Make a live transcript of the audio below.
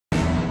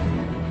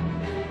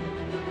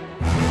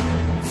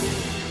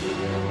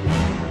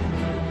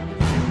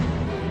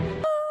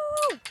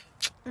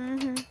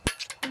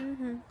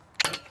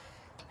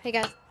Hey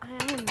guys, I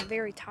am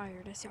very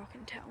tired, as y'all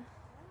can tell.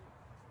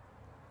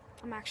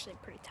 I'm actually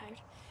pretty tired.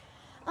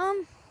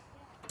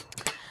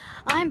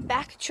 I'm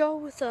back at y'all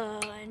with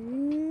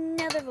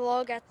another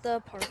vlog at the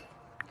park.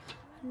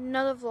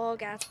 Another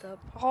vlog at the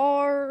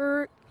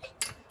park.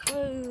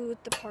 Oh,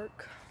 at the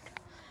park.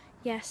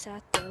 Yes,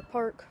 at the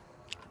park.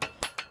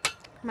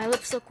 My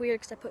lips look weird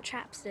because I put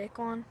chapstick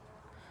on.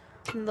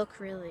 And look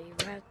really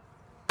red.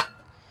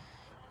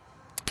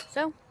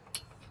 So,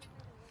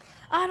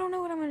 I don't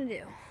know what I'm gonna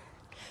do.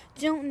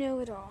 Don't know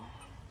at all.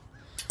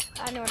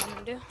 I know what I'm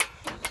gonna do.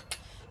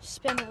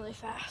 Spin really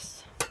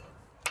fast.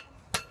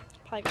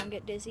 Probably gonna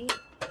get dizzy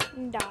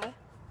and die.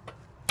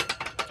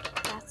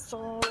 That's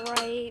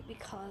alright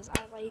because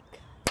I like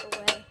the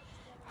way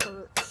it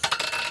hurts.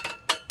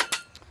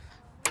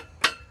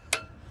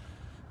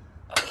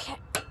 Okay,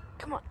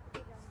 come on.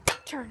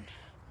 Turn.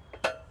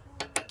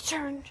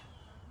 Turn.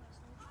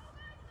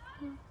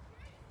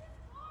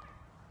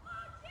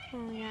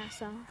 Oh yeah,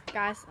 so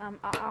guys,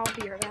 I'll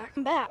be right back.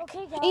 I'm back.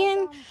 Okay, guys,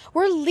 and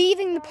we're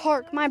leaving the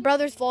park. My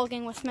brother's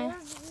vlogging with me.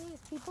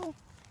 There's people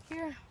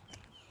here.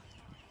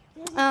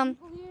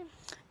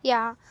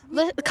 Yeah,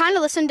 kind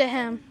of listen to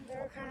him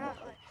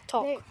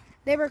talk.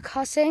 They were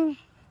cussing.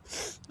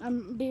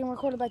 I'm being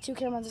recorded by 2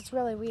 cameras. It's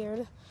really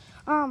weird.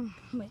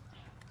 Wait.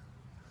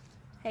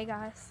 Hey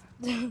guys.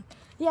 Yeah,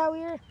 they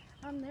were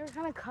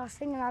kind of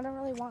cussing, and I don't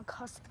really want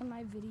cussing in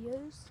my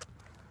videos.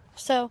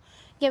 So,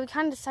 yeah, we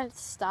kind of decided to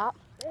stop.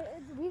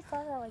 We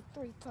started at like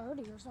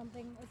 3:30 or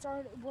something.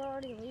 We're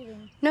already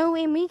leaving. No,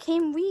 and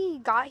we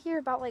got here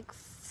about like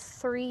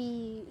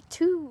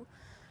 2.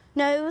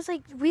 No, it was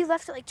like, we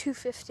left at like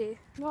 2:50.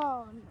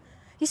 No.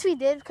 Yes, we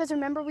did, because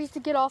remember we used to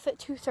get off at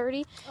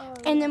 2:30,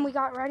 and then we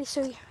got ready,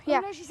 so yeah.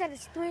 Oh, no, she said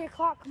it's 3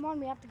 o'clock. Come on,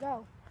 we have to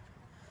go.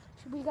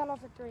 We got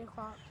off at 3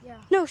 o'clock,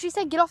 yeah. No, she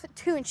said get off at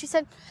 2, and she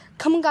said,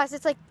 come on guys,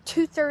 it's like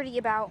 2:30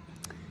 about.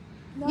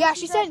 No, yeah,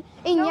 she said,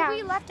 and no, yeah.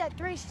 we left at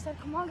 3. She said,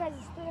 come on guys,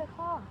 it's 3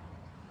 o'clock.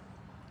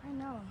 I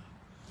know.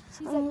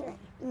 She said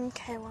 3.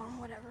 Okay, well,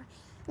 whatever.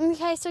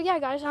 Okay, so yeah,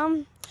 guys,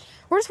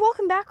 we're just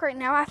walking back right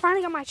now. I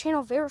finally got my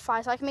channel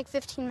verified, so I can make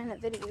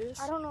 15-minute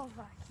videos. I don't know if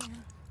I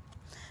can.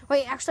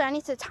 Wait, actually, I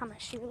need to time my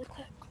sheet really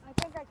quick. I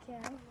think I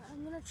can.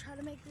 I'm going to try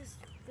to make this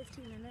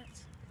 15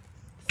 minutes.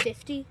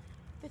 50?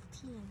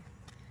 15.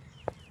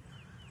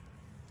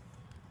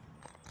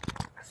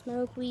 I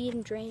smoke weed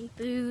and drink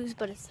booze,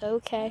 but it's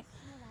okay.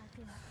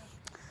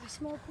 I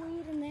smoke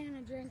weed and then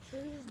I drink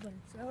booze, but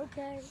it's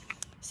okay.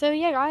 So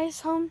yeah,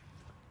 guys,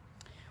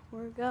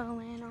 we're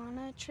going on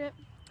a trip.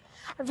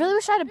 I really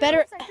wish I had a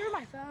better. I threw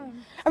my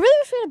phone. I really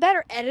wish we had a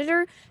better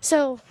editor,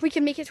 so we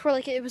could make it to where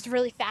like it was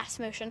really fast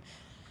motion.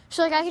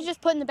 So like I could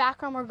just put in the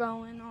background we're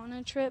going on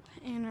a trip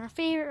in our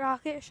favorite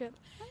rocket ship,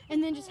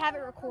 and then just have it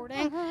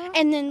recording,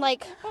 and then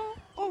like,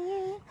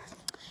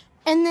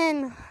 and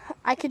then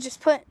I could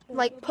just put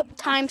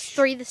times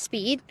 3 the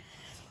speed,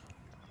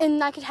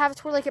 and I could have it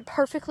to where like it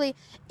perfectly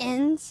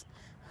ends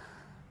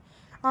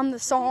on the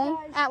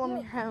song at when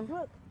we're home.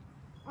 Look,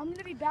 I'm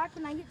gonna be back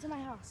when I get to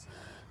my house.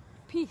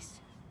 Peace.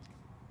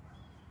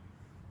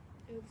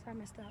 Oops, I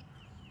messed up.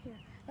 Here,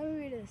 let me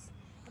read this.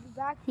 I'll be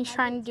back. He's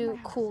trying to do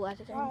cool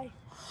editing. Bye.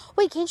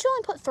 Wait, can't you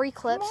only put 3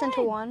 clips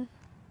into one?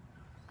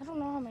 I don't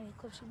know how many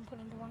clips you can put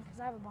into one because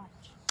I have a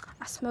bunch.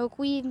 I smoke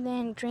weed and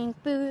then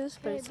drink booze,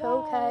 but it's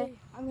okay.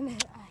 I'm gonna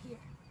here.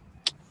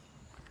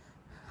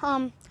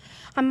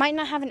 I might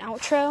not have an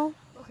outro.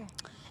 Okay.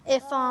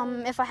 If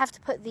I have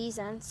to put these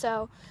in,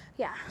 so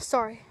yeah,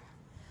 sorry.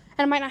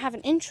 And I might not have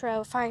an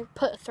intro if I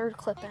put a 3rd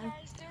clip in.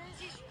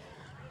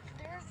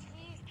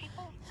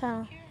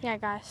 So yeah,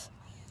 guys.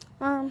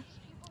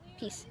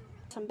 Peace.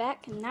 I'm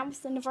back, and that was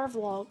the end of our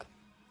vlog.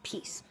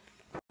 Peace.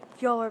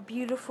 Y'all are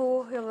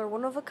beautiful. Y'all are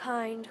one of a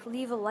kind.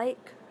 Leave a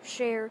like,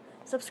 share,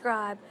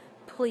 subscribe.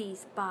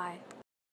 Please, bye.